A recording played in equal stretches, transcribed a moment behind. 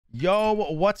Yo,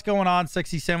 what's going on,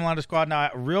 Sexy SamDaDude Squad? Now,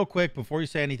 real quick, before you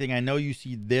say anything, I know you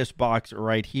see this box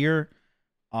right here.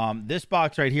 This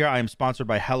box right here, I am sponsored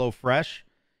by HelloFresh.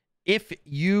 If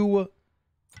you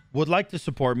would like to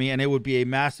support me, and it would be a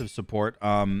massive support,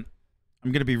 I'm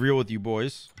going to be real with you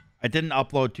boys. I didn't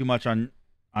upload too much on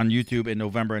YouTube in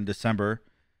November and December,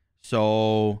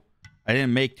 so I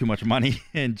didn't make too much money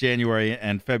in January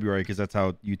and February because that's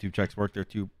how YouTube checks work. They're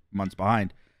 2 months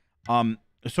behind.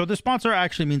 So the sponsor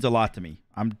actually means a lot to me.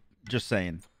 I'm just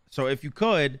saying. So if you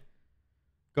could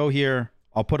go here,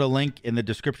 I'll put a link in the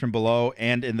description below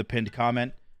and in the pinned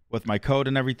comment with my code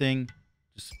and everything.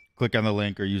 Just click on the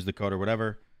link or use the code or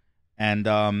whatever.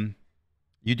 And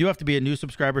you do have to be a new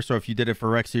subscriber. So if you did it for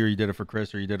Rexy or you did it for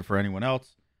Chris or you did it for anyone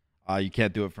else, you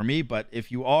can't do it for me. But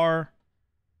if you are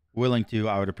willing to,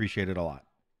 I would appreciate it a lot.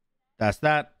 That's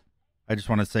that. I just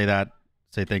want to say that.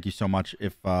 Say thank you so much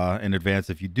if in advance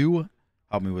if you do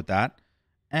help me with that.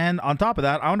 And on top of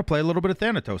that, I want to play a little bit of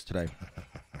Thanatos today.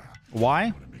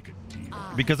 Why?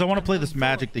 Because I want to play this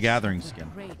Magic the Gathering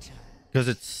skin. Because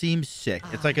it seems sick.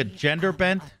 It's like a gender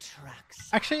bent.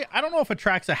 Actually, I don't know if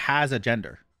Atraxa has a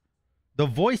gender. The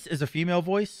voice is a female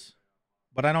voice,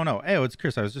 but I don't know. Hey, it's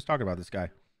Chris. I was just talking about this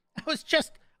guy. I was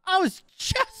just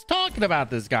talking about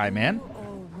this guy, man.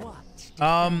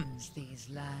 All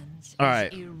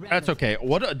right. That's okay.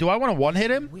 What do I want to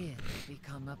one-hit him?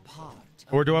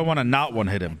 Or do I want to not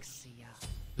one-hit him?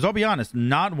 Because I'll be honest,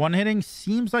 not one-hitting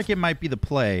seems like it might be the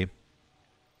play.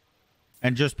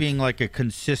 And just being like a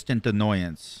consistent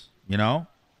annoyance, you know?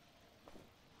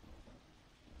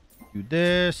 Do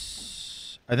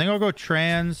this. I think I'll go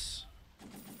trans.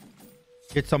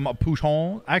 Get some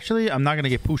pouchons. Actually, I'm not going to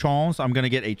get pouchons. I'm going to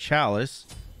get a chalice.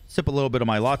 Sip a little bit of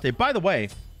my latte. By the way,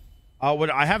 what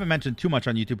I haven't mentioned too much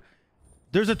on YouTube,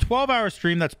 there's a 12-hour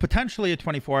stream that's potentially a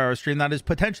 24-hour stream. That is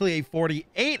potentially a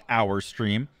 48-hour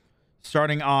stream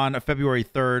starting on February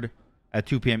 3rd at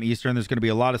 2 p.m. Eastern. There's going to be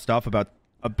a lot of stuff about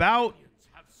 $1,500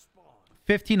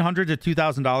 to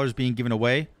 $2,000 being given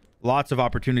away. Lots of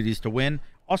opportunities to win.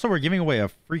 Also, we're giving away a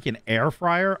freaking air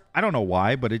fryer. I don't know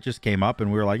why, but it just came up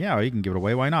and we were like, yeah, you can give it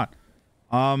away. Why not?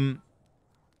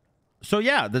 So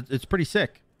yeah, it's pretty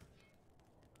sick.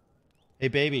 Hey,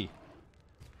 baby.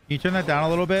 Can you turn that down a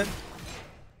little bit?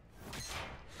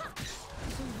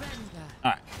 All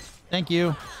right. Thank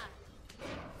you.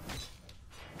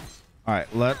 All right.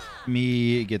 Let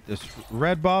me get this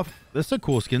red buff. This is a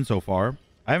cool skin so far.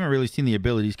 I haven't really seen the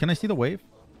abilities. Can I see the wave?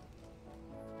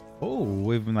 Oh,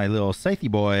 wave my little scythe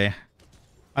boy.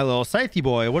 My little scythe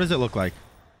boy. What does it look like?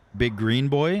 Big green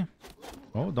boy?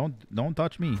 Oh, don't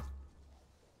touch me.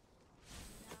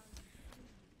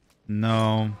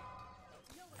 No.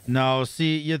 No,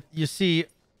 see, you see,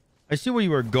 I see what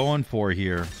you were going for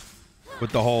here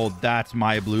with the whole that's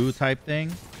my blue type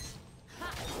thing.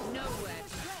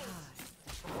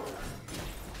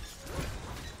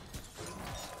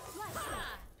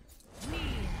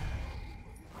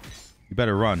 You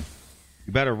better run.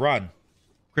 You better run.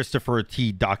 Christopher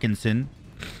T. Dawkinson.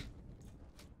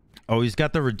 Oh, he's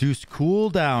got the reduced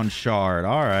cooldown shard.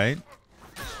 All right.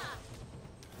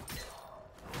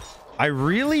 I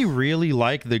really, really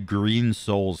like the green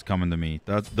souls coming to me.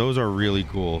 Those are really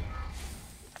cool.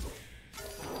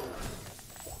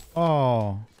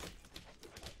 Oh.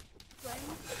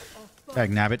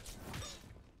 Dagnabbit.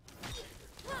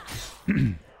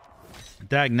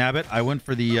 Dagnabbit. I went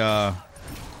for the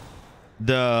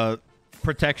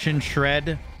protection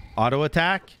shred auto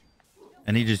attack,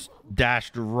 and he just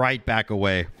dashed right back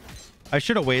away. I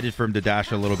should have waited for him to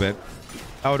dash a little bit.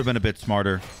 That would have been a bit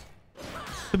smarter.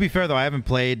 To be fair, though, I haven't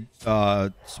played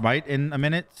Smite in a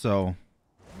minute, so...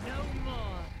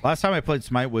 Last time I played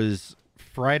Smite was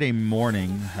Friday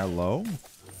morning. Hello?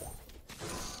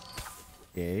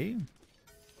 Okay.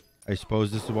 I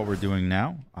suppose this is what we're doing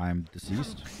now. I'm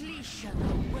deceased.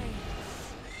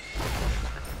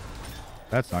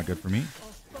 That's not good for me.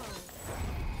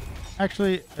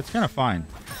 Actually, it's kind of fine.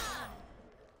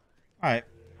 Alright.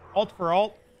 Alt for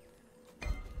alt.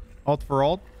 Alt for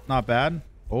alt. Not bad.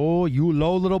 Oh, you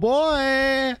low little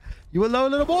boy. You a low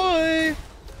little boy.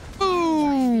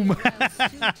 Boom.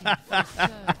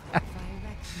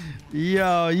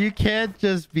 Yo, you can't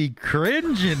just be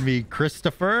cringing me,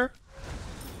 Christopher.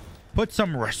 Put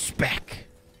some respect.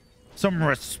 Some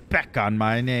respect on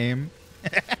my name.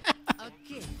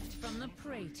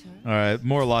 All right,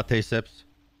 more latte sips.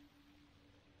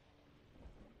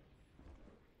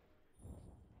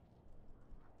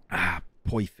 Ah,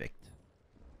 perfect.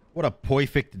 What a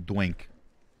perfect drink.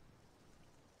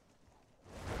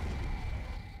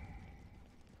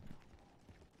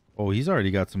 Oh, he's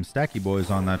already got some stacky boys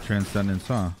on that Transcendence,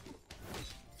 huh?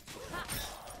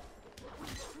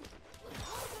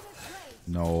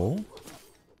 No.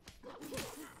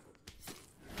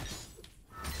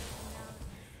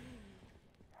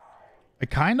 I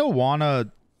kind of want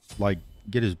to, like,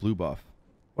 get his blue buff.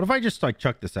 What if I just, like,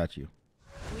 chuck this at you?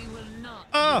 We will not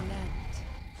Ah! relent.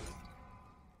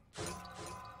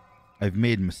 I've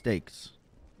made mistakes.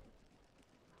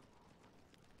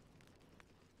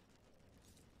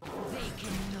 They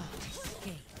cannot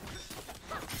escape.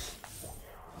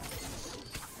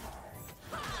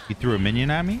 He threw a minion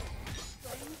at me?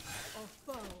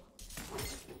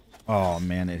 Oh,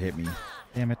 man, it hit me.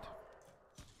 Damn it.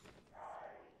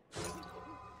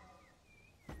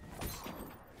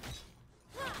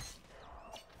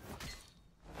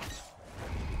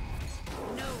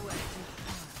 Nowhere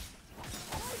to hide.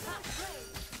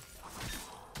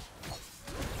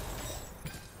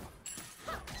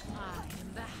 I am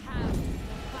the hound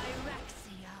of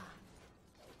Phyrexia.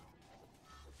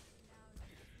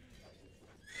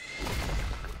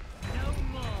 No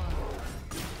more.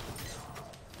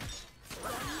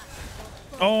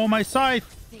 Oh, my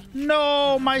scythe.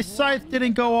 No, my scythe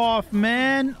didn't go off,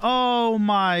 man. Oh,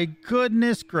 my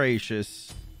goodness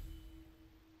gracious.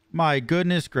 My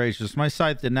goodness gracious. My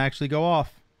scythe didn't actually go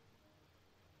off.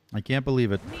 I can't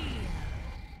believe it.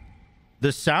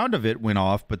 The sound of it went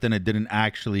off, but then it didn't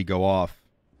actually go off.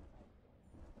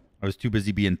 I was too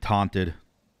busy being taunted.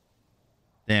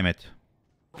 Damn it.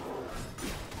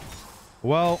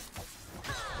 Well,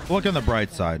 look on the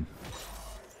bright side.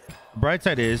 The bright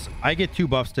side is I get 2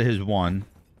 buffs to his 1.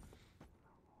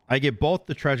 I get both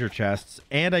the treasure chests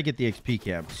and I get the XP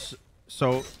camps.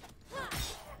 So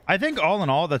I think all in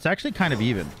all, that's actually kind of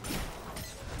even.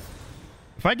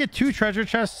 If I get 2 treasure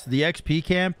chests, the XP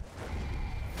camp,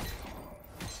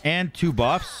 and 2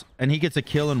 buffs, and he gets a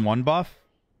kill and 1 buff,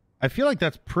 I feel like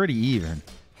that's pretty even.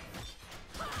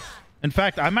 In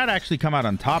fact, I might actually come out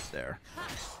on top there.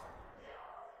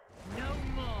 No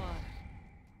more.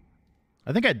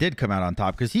 I think I did come out on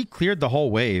top because he cleared the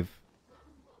whole wave.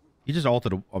 He just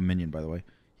ulted a minion, by the way.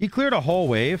 He cleared a whole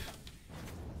wave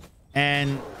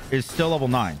and is still level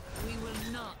 9. We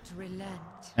will not relent.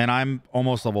 And I'm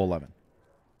almost level 11.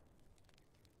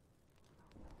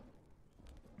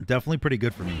 Definitely pretty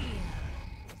good for me.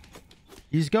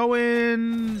 He's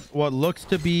going what looks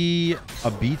to be a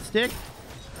beat stick.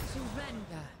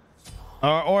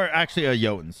 Surrender. Or actually a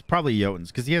Jotuns. Probably Jotuns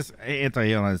because he has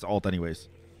anti-heal on his ult anyways.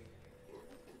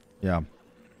 Yeah.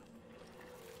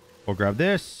 We'll grab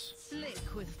this. Slick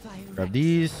with Grab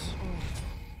these.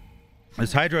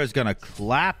 This Hydra is going to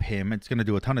clap him. It's going to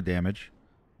do a ton of damage.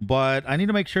 But I need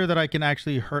to make sure that I can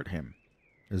actually hurt him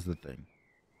is the thing.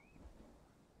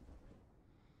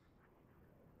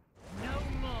 No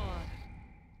more.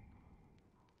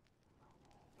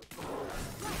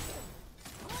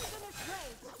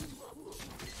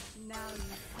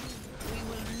 We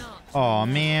will not. Oh,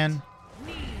 man.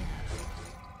 Kneel.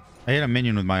 I hit a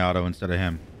minion with my auto instead of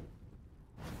him.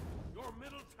 Your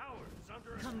middle tower is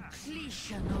under attack.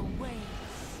 Completion awaits.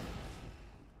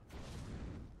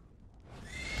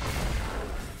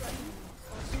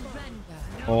 Surrender.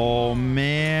 Oh,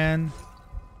 man.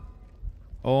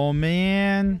 Oh,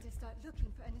 man. To start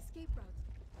looking for an escape route.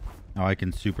 Now I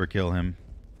can super kill him.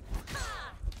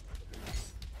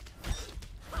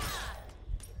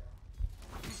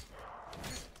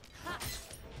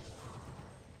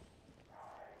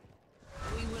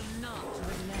 We will not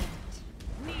relent.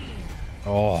 Kneel.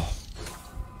 Oh.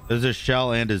 There's his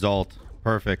shell and his ult.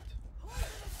 Perfect.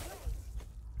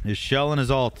 His shell and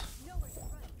his ult.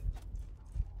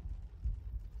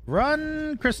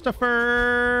 Run,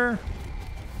 Christopher.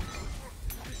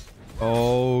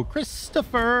 Oh,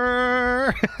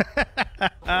 Christopher.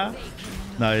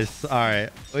 Nice. All right.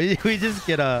 We just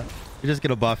get a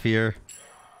buff here.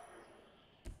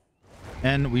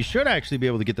 And we should actually be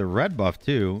able to get the red buff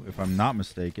too, if I'm not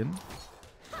mistaken.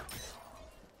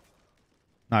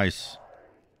 Nice.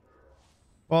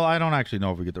 Well, I don't actually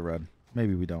know if we get the red.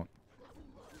 Maybe we don't.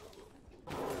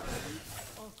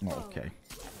 Okay.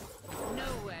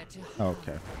 Nowhere to hide.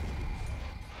 Okay.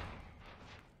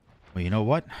 Well, you know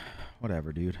what?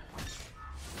 Whatever, dude.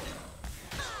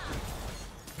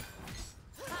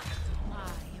 I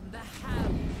am the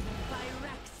hound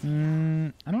of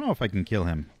Phyrexia. I don't know if I can kill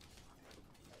him.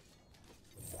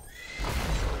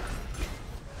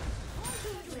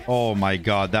 Oh my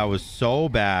god, that was so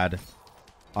bad.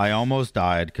 I almost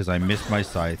died because I missed my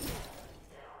scythe.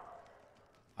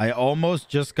 I almost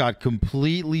just got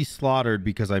completely slaughtered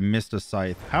because I missed a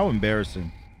scythe. How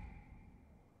embarrassing.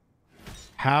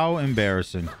 How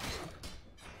embarrassing.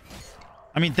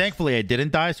 I mean, thankfully I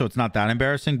didn't die, so it's not that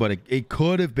embarrassing, but it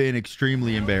could have been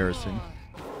extremely embarrassing.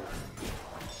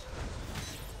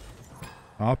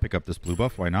 I'll pick up this blue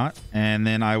buff. Why not? And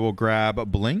then I will grab a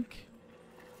blink.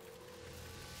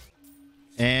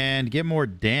 And get more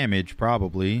damage,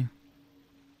 probably.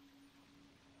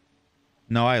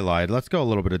 No, I lied. Let's go a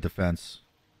little bit of defense.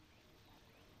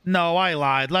 No, I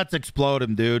lied. Let's explode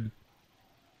him, dude.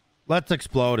 Let's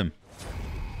explode him.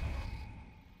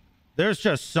 There's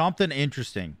just something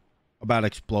interesting about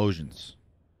explosions.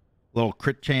 Little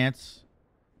crit chance.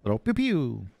 Little pew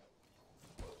pew.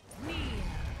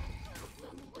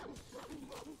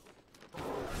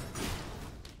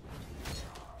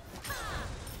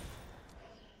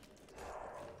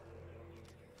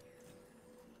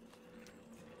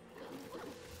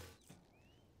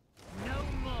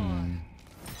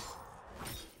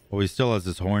 Oh, he still has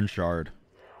this horn shard.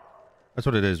 That's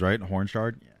what it is, right? Horn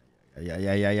shard? Yeah.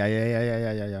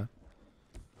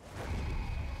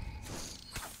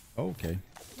 Okay.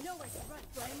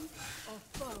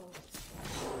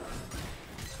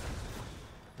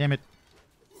 Damn it.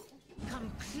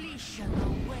 Completion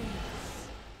awaits.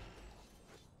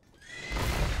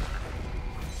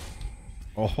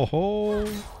 Oh ho ho.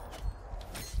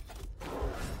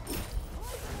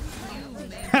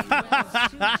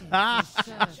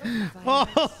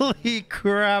 Holy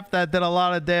crap, that did a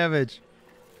lot of damage.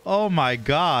 Oh my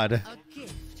god.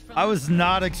 I was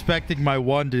not expecting my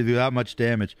one to do that much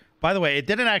damage. By the way, it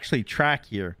didn't actually track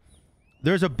here.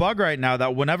 There's a bug right now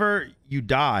that whenever you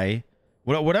die,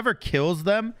 whatever kills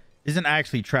them isn't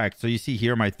actually tracked. So you see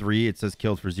here my 3, it says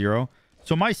killed for 0.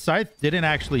 So my scythe didn't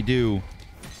actually do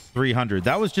 300.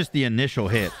 That was just the initial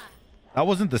hit. That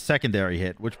wasn't the secondary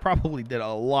hit, which probably did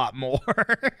a lot more.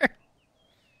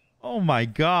 Oh my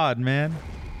god, man.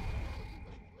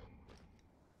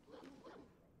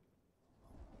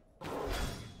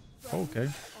 Okay.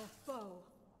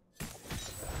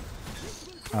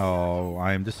 Oh,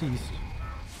 I am deceased.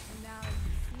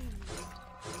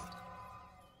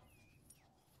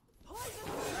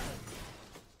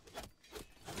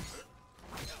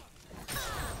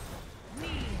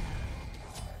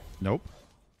 Nope.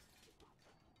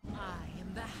 I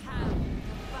am the hound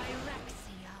of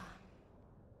Phyrexia.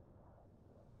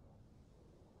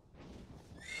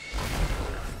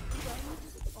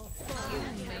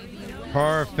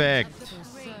 Perfect.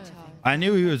 I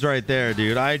knew he was right there,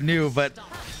 dude. I knew, but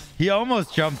he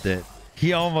almost jumped it.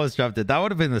 He almost jumped it. That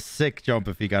would have been a sick jump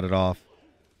if he got it off.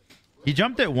 He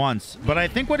jumped it once, but I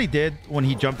think what he did when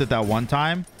he jumped it that one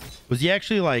time was he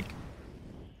actually like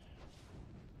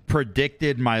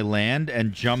predicted my land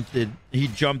and jumped it. He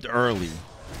jumped early.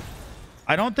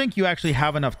 I don't think you actually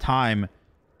have enough time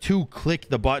to click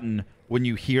the button when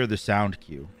you hear the sound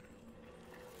cue.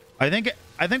 I think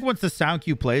once the sound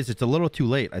cue plays, it's a little too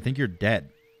late. I think you're dead.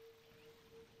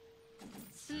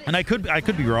 And I could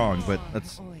be wrong, but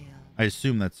I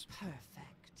assume that's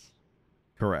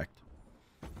correct.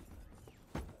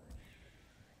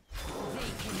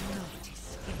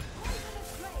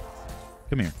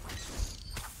 Come here.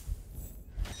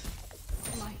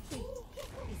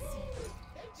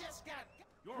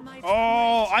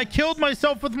 Oh, I killed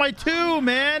myself with my 2,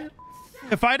 man.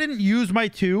 If I didn't use my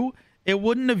 2, it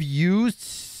wouldn't have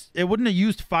used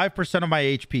 5% of my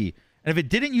HP. And if it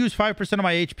didn't use 5% of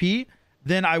my HP,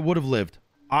 then I would have lived.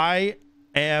 I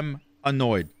am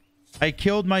annoyed. I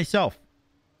killed myself.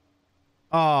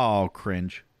 Oh,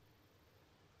 cringe.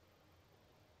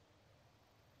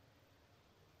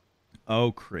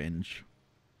 Oh, cringe.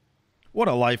 What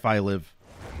a life I live.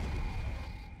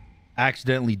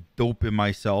 Accidentally doping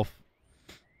myself.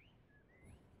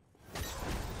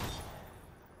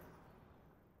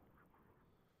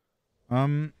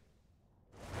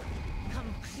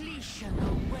 Completion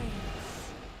awaits.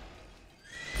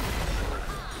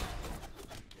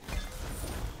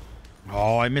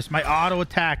 Oh, I missed my auto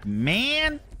attack,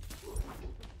 man.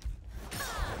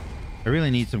 I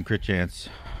really need some crit chance.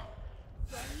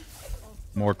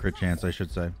 More crit chance, I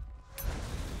should say.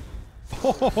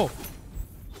 Oh,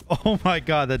 oh my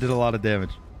god, that did a lot of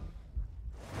damage.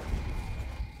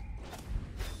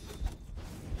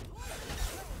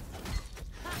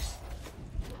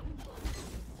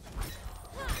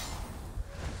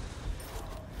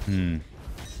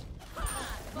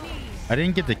 I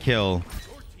didn't get the kill.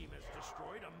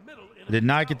 I did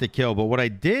not get the kill, but what I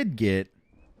did get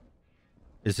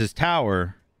is his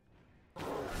tower.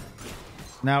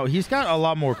 Now, he's got a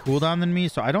lot more cooldown than me,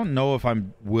 so I don't know if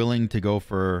I'm willing to go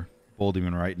for Bull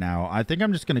Demon right now. I think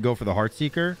I'm just going to go for the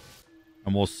Heartseeker,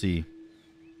 and we'll see.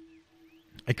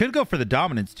 I could go for the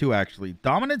Dominance, too, actually.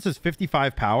 Dominance is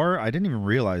 55 power. I didn't even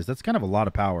realize. That's kind of a lot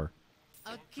of power.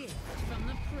 A gift from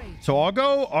the prey. So I'll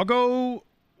go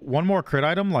one more crit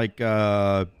item, like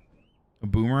a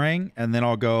boomerang, and then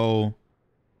I'll go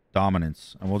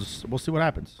dominance, and we'll see what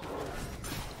happens.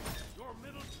 Your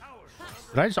middle tower is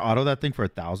under Did I just auto that thing for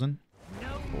 1,000? No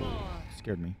more.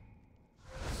 Scared me.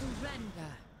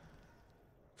 Surrender.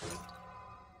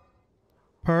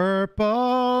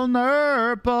 Purple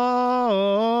nurple.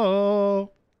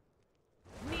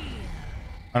 Kneel.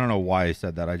 I don't know why I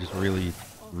said that. I just really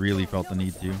felt the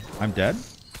need to. I'm dead.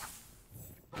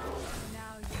 Now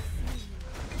you see.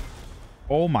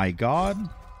 Oh my god.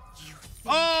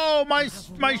 Oh, my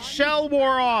shell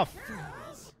wore off.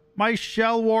 My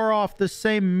shell wore off the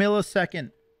same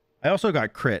millisecond. I also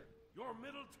got crit. your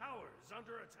middle tower is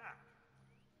under attack.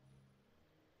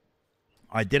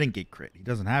 I didn't get crit. He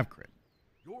doesn't have crit.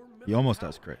 Your middle He almost tower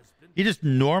does crit. has been He just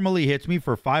normally hits me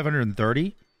for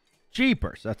 530.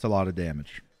 Jeepers. That's a lot of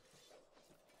damage.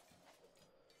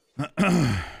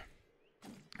 I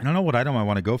don't know what item I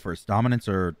want to go first. Dominance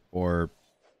or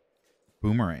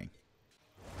boomerang.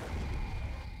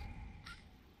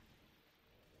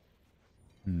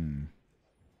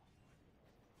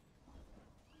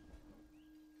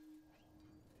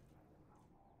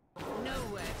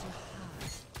 Nowhere to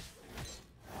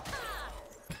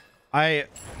hide. I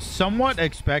somewhat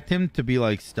expect him to be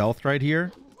like stealth right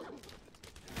here.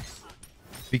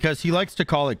 Because he likes to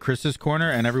call it Chris's corner,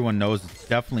 and everyone knows it's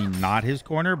definitely not his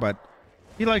corner, but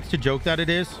he likes to joke that it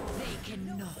is. They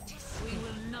cannot. We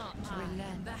will not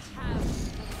relent. The house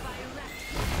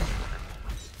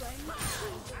of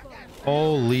Phyrexian.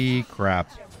 Holy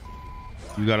crap.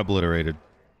 You got obliterated.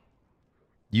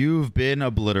 You've been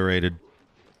obliterated.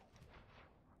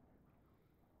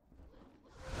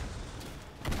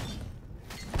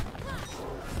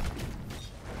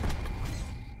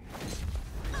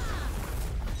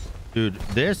 Dude,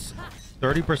 this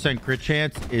 30% crit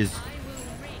chance is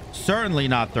certainly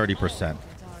not 30%.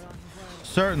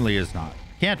 Certainly is not.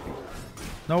 Can't be.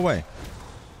 No way.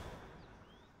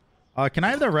 Can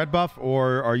I have the red buff,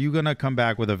 or are you going to come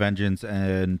back with a vengeance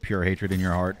and pure hatred in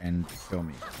your heart and kill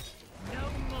me? No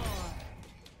more.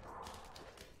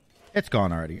 It's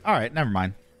gone already. All right, never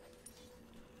mind.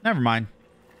 Never mind.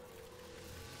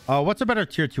 What's a better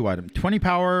tier 2 item? 20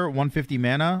 power, 150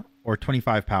 mana, or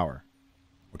 25 power?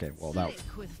 Okay, well, that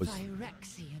Slick with was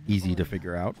Phyrexian easy to oil.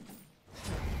 figure out.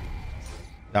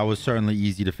 That was certainly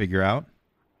easy to figure out.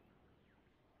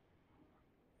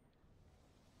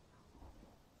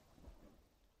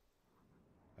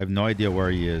 I have no idea where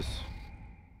he is.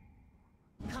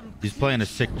 He's playing a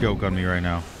sick joke on me right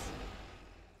now.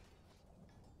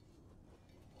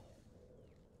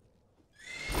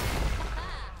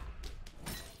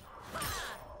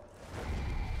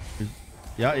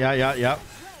 Yeah.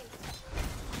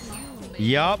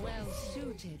 Yup. Well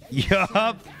suited.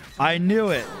 Yup. I knew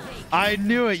it. I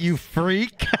knew it, you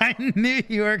freak. I knew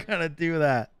you were going to do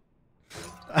that.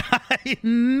 I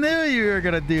knew you were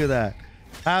going to do that.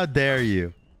 How dare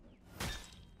you?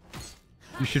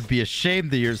 You should be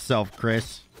ashamed of yourself,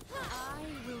 Chris. I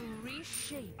will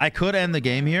reshape. I could end the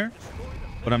game here,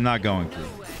 but I'm not going to.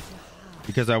 Nowhere to hide.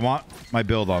 Because I want my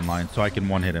build online so I can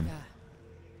one-hit him.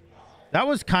 That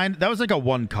was like a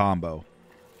one combo.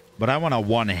 But I want a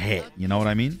one hit. You know what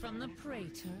I mean? From the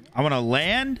Praetor. I want to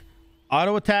land,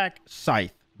 auto attack,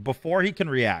 scythe before he can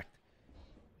react.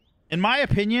 In my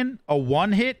opinion, a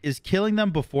one hit is killing them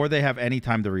before they have any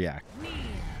time to react. Kneel.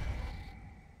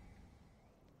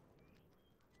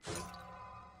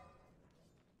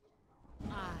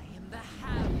 I am the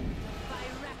hound of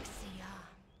Phyrexia.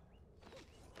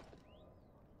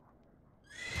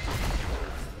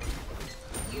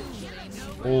 You may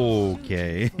know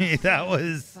Okay. that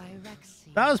was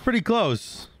Phyrexia. pretty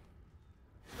close.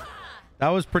 That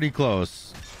was pretty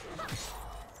close.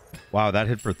 Wow, that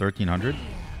hit for 1,300.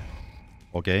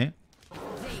 Okay. They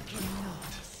cannot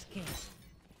escape.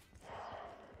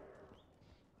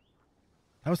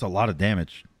 That was a lot of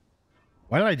damage.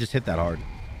 Why did I just hit that hard?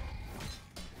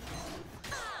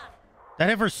 That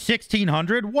hit for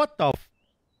 1,600? What the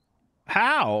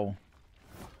how?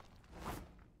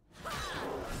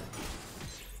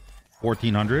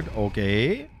 1,400.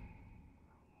 Okay.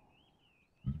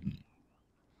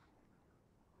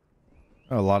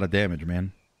 A lot of damage,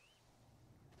 man.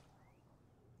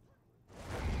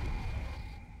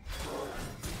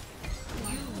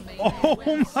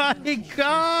 Oh my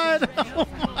god! Oh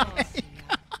my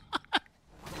god!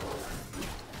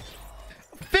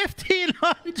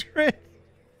 1,500!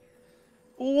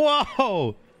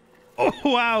 Whoa! Oh,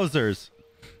 wowzers!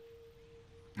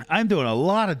 I'm doing a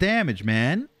lot of damage,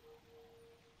 man.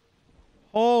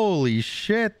 Holy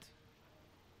shit.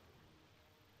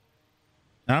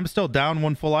 And I'm still down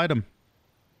one full item.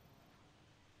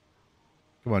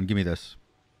 Come on, give me this.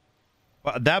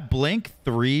 That blink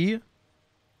 3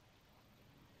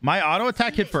 My auto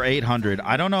attack hit for 800.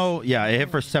 I don't know. Yeah, it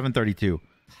hit for 732.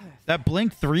 That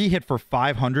blink 3 hit for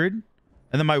 500. And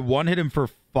then my 1 hit him for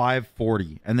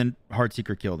 540. And then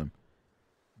Heartseeker killed him.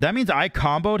 That means I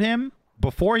comboed him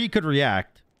before he could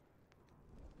react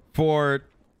for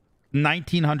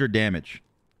 1900 damage.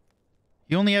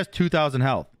 He only has 2000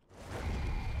 health.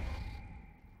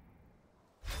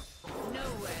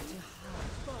 Nowhere to hide.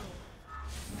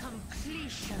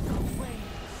 Completion awaits.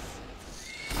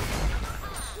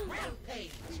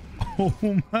 Oh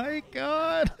my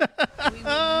god. We will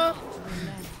not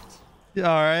relent. All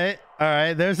right. All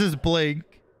right. There's his blink.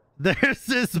 There's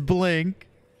this blink.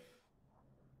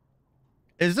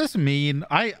 Is this mean?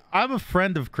 I'm a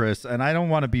friend of Chris and I don't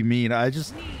want to be mean.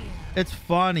 It's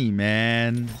funny,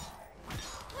 man.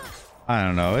 I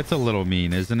don't know. It's a little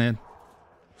mean, isn't it?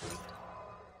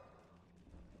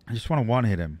 I just want to one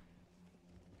hit him.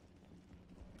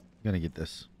 I'm gonna get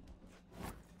this.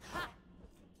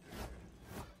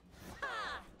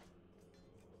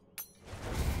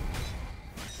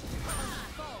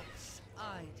 False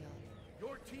idol.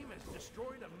 Your team has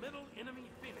destroyed a middle enemy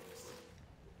phoenix.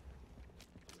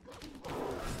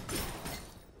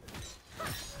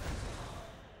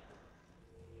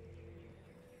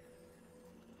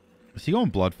 Is he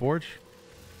going Bloodforge?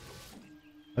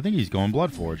 I think he's going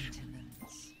Bloodforge.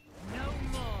 No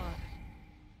more.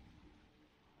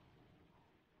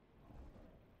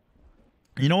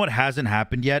 You know what hasn't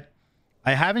happened yet?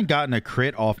 I haven't gotten a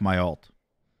crit off my ult,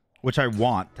 which I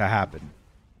want to happen.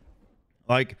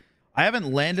 Like, I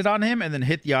haven't landed on him and then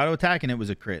hit the auto attack and it was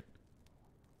a crit.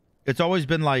 It's always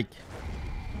been like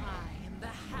I am the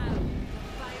hound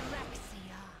of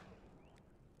Phyrexia.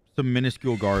 some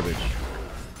minuscule garbage.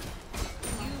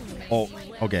 You may Oh, be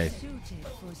well okay. suited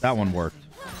for That one serving worked.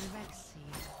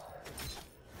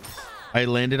 Phyrexia. I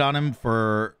landed on him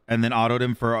for and then autoed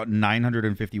him for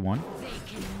 951. They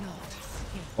cannot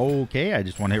escape. Okay, I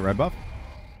just one hit red buff.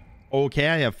 Okay,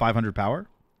 I have 500 power.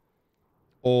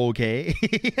 Okay.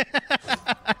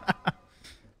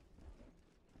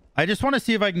 I just want to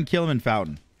see if I can kill him in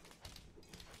Fountain.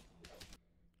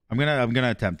 I'm gonna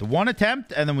attempt. One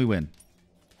attempt and then we win.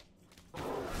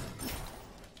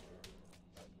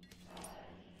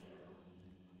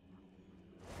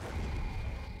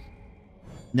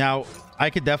 Now, I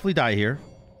could definitely die here.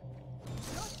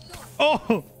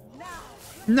 Oh!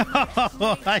 No!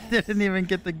 I didn't even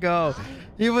get to go.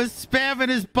 He was spamming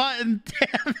his button.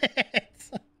 Damn it!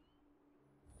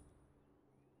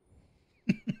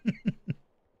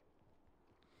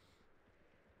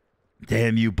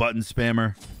 Damn you, button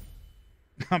spammer.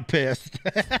 I'm pissed.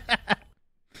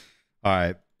 All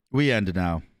right. We end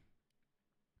now.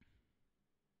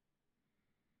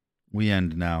 We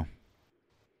end now.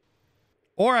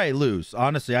 Or I lose.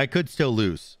 Honestly, I could still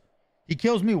lose. He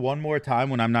kills me one more time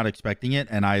when I'm not expecting it,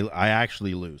 and I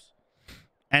actually lose.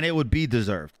 And it would be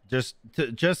deserved.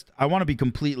 I want to be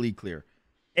completely clear.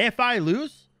 If I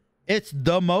lose, it's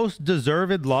the most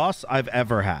deserved loss I've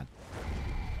ever had.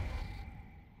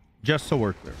 Just so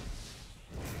we're clear.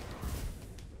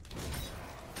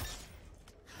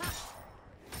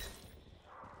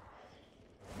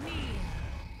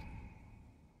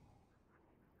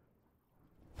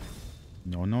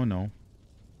 No, no, no.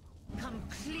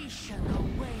 Completion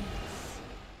awaits.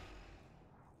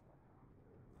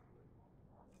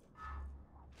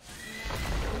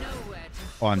 Nowhere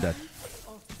to Oh, I'm dead.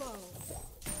 or foe.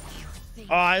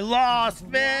 Oh, I lost,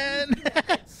 man.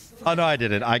 Oh, no, I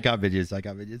didn't. I got minions.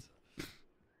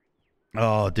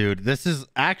 Oh, dude. This is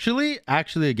actually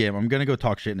a game. I'm going to go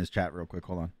talk shit in his chat real quick.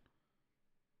 Hold on.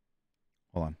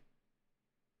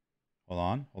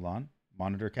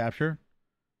 Monitor capture.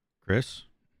 Chris.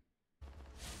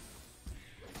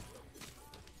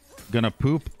 Gonna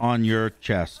poop on your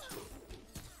chest.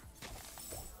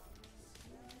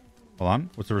 Hold on.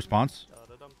 What's the response?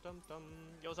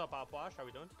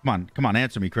 Come on.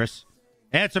 Answer me, Chris.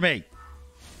 Answer me.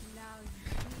 Now you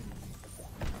see.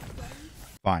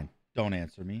 Fine. Don't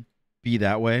answer me. Be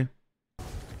that way.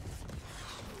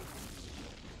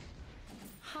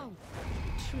 How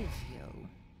trivial.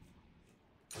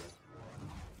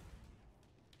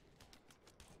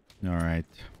 All right.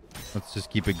 Let's just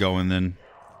keep it going then.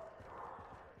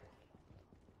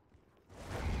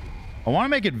 I want to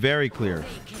make it very clear. They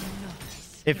cannot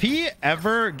escape. If he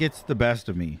ever gets the best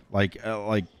of me, like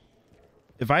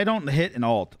if I don't hit an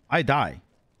ult, I die.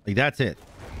 Like, that's it.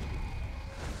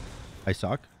 I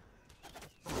suck.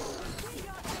 I am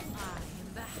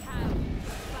the hound of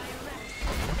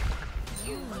Phyrexia.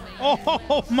 You may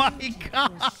Oh my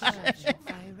god. search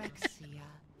Phyrexia.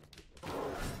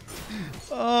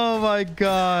 Oh my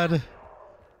god.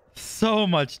 So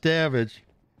much damage.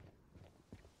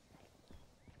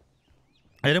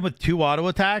 I hit him with 2 auto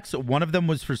attacks. One of them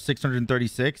was for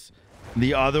 636.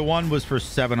 The other one was for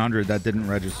 700 that didn't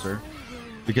register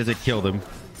because it killed him.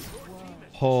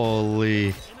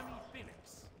 Holy.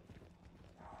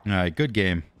 All right, good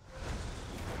game.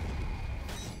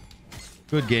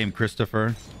 Good game,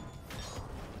 Christopher.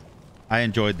 I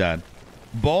enjoyed that.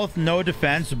 Both no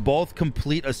defense, both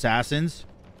complete assassins.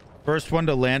 First one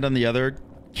to land on the other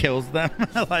kills them.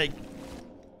 Like,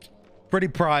 pretty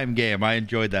prime game. I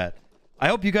enjoyed that. I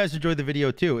hope you guys enjoyed the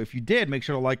video too. If you did, make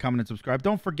sure to like, comment, and subscribe.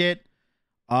 Don't forget,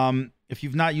 if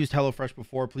you've not used HelloFresh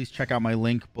before, please check out my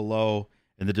link below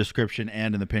in the description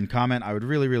and in the pinned comment. I would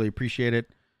really, really appreciate it.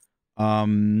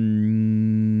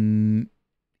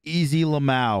 Easy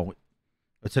Lamau.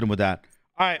 Let's hit him with that.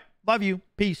 All right. Love you.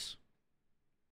 Peace.